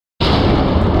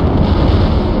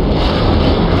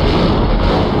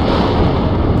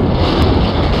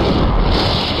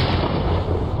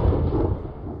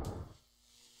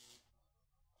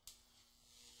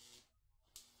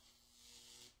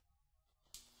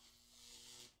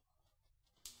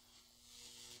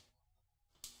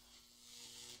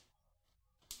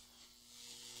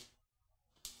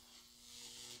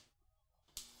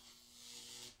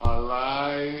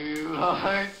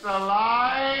It's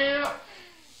alive!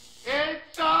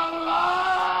 It's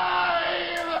alive!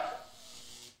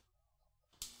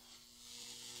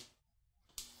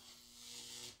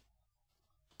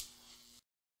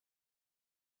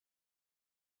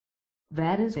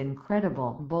 That is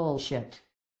incredible bullshit.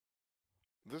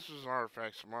 This is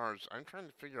Artifacts of Mars. I'm trying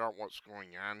to figure out what's going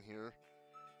on here.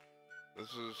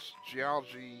 This is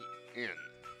Geology In.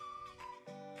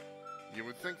 You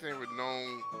would think they would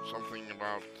know something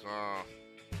about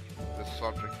this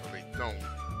subject, but they don't.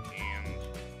 And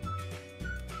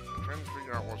I'm trying to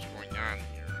figure out what's going on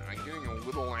here. I'm getting a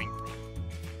little angry.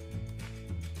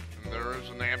 And there is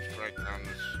an abstract on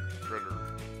this critter.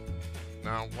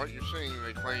 Now, what you're seeing,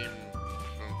 they claim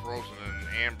it's been frozen in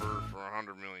amber for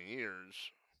 100 million years.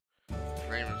 They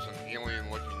claim it's an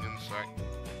alien-looking insect.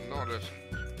 No, it isn't.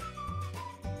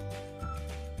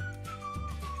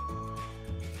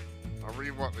 I'll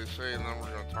read what they say, and then we're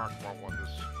going to talk about what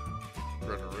this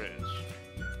critter is.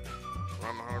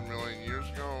 Around 100 million years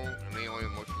ago, an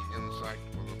alien-looking insect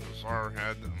with a bizarre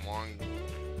head and long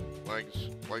legs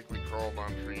likely crawled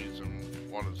on trees in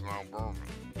what is now Burma.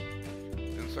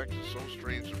 The insect is so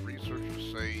strange that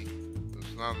researchers say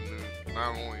it's not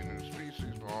only a new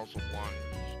species, but also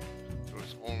belongs to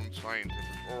its own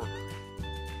scientific order.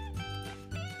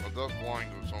 Well, it does belong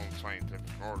to its own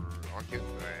scientific order. I'll get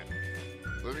to that.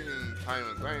 Living in the time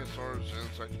of dinosaurs, the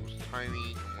insect was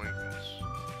tiny and wingless.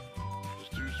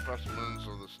 Just two specimens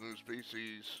of this new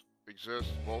species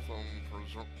exist, both of them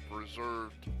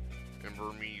preserved in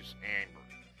Burmese amber.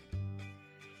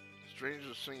 The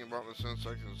strangest thing about this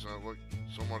insect is that it looks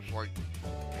so much like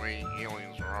the way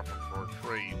aliens are often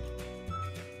portrayed.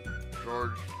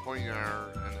 George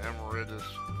Poinar, an emeritus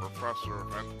professor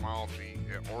of entomology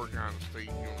at Oregon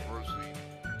State University,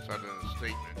 said in a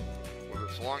statement, "With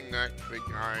its long neck, big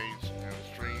eyes, and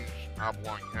a strange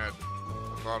oblong head,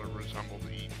 I thought it resembled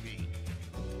E.T.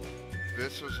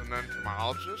 This is an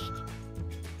entomologist?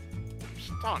 I'm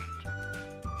stunned.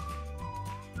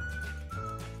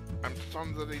 I'm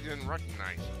stunned that he didn't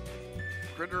recognize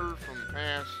it. Critter from the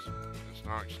past is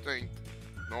now extinct.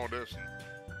 No, it isn't.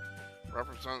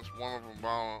 Represents one of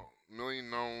about a million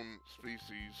known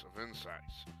species of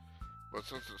insects. But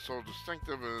since it's so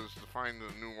distinctive, it is defined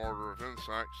a new order of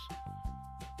insects,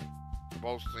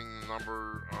 boosting the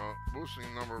number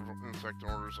of insect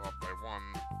orders up by one,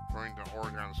 according to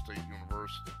Oregon State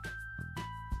University.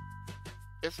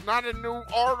 It's not a new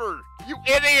order, you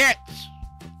idiots!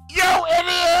 You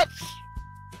idiots!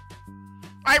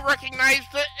 I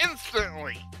recognized it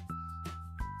instantly!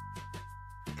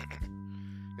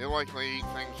 They likely eat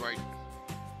things like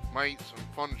mites and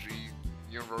fungi,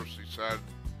 the university said,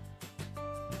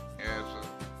 as it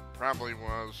probably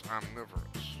was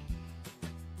omnivorous.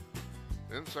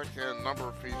 The insect had a number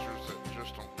of features that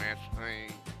just don't match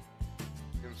any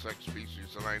insect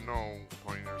species that I know,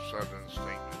 Pointer said in a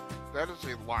statement. That is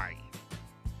a lie.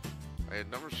 I had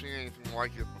never seen anything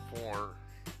like it before.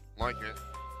 It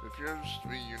appears to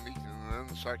be unique in the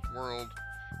insect world,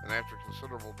 and after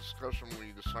considerable discussion,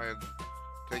 we decided to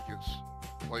take its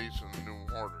place in the new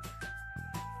order.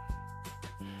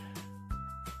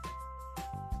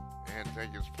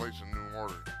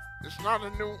 It's not a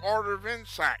new order of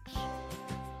insects.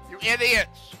 You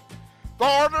idiots! The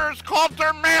order is called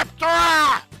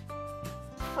dermaptera!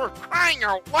 For crying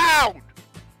out loud!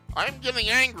 I'm getting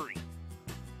angry.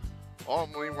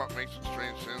 Ultimately, what makes it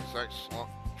strange to insects,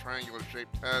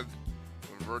 triangular-shaped head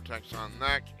with vertex on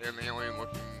neck and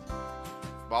alien-looking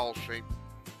ball-shaped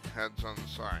heads on the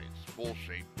sides.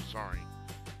 Bull-shaped, sorry.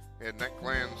 It had neck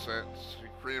glands that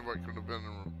secreted what could have been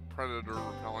a predator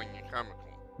repelling a chemical.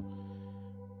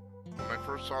 When I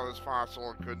first saw this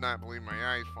fossil, I could not believe my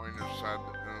eyes, Pointer said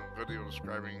in a video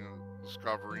describing the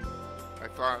discovery. I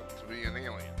thought it to be an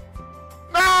alien.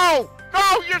 No!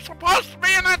 No! You're supposed to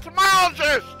be an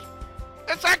entomologist!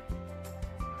 It's a...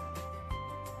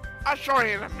 I'll show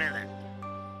you in a minute.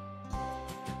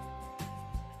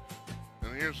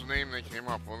 And here's the name they came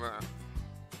up with that.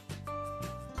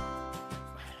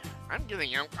 I'm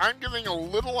getting a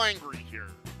little angry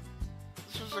here.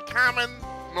 This is a common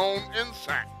known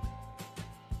insect.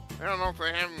 I don't know if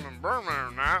they have them in Burma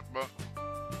or not, but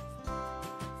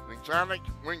an exotic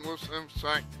wingless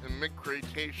insect in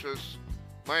mid-Cretaceous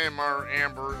Myanmar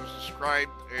amber is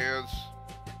described as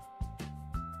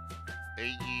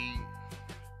AE,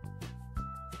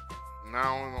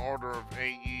 now in the order of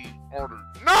AE ordered.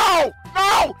 No!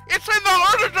 No! It's in the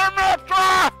order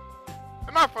Dermaptera!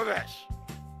 Enough of this.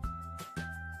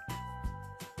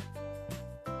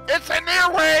 It's an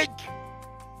earwig!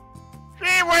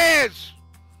 Gee whiz!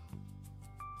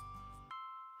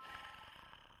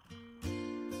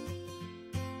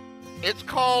 It's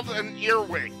called an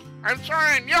earwig. I'm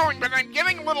sorry I'm yelling, but I'm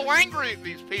getting a little angry at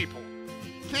these people.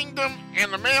 Kingdom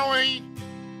Animalia,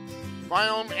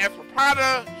 phylum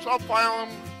Arthropoda, subphylum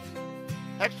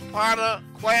Hexapoda,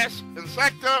 class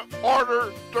Insecta,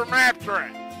 order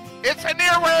Dermaptera. It's an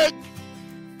earwig!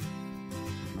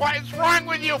 What is wrong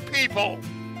with you people?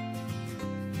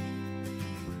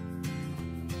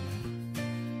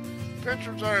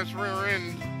 Pictures on its rear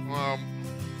end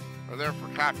are there for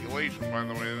copulation, by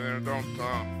the way.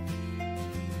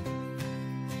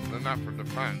 They're not for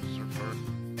defense, they're for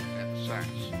sex.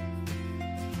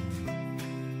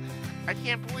 I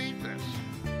can't believe this.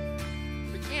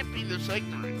 They can't be this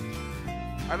ignorant.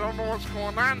 I don't know what's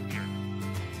going on here.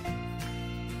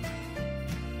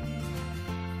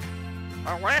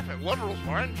 I laugh at liberals,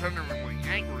 but I'm genuinely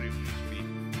angry at these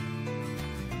people.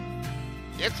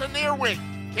 It's an earwig.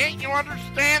 Can't you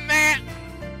understand that?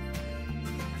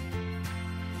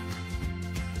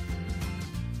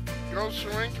 Goes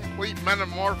through incomplete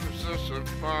metamorphosis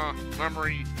if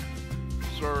memory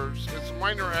serves. It's a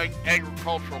minor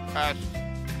agricultural pest.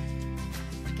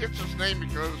 It gets its name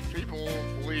because people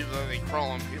believe that they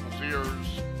crawl on people's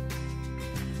ears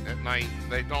at night.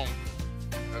 They don't.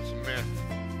 That's a myth.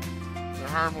 They're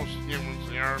harmless to humans.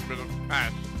 They are a bit of a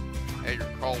pest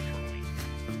agriculturally.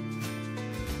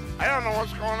 I don't know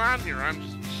what's going on here. I'm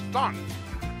stunned.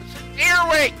 It's an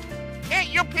earwig. Can't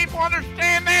you people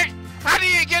understand that? How do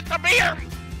you get to be an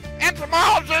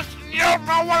entomologist and you don't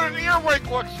know what an earwig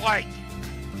looks like?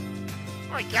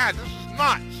 My God, this is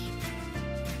nuts.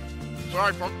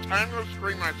 Sorry, folks. I'm going to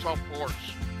scream myself hoarse.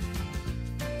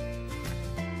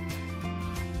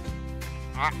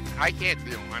 I can't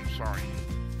deal. I'm sorry.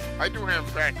 I do have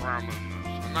a background in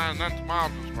this. I'm not an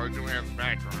entomologist, but I do have a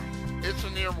background. It's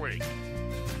an earwig.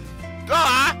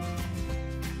 Duh!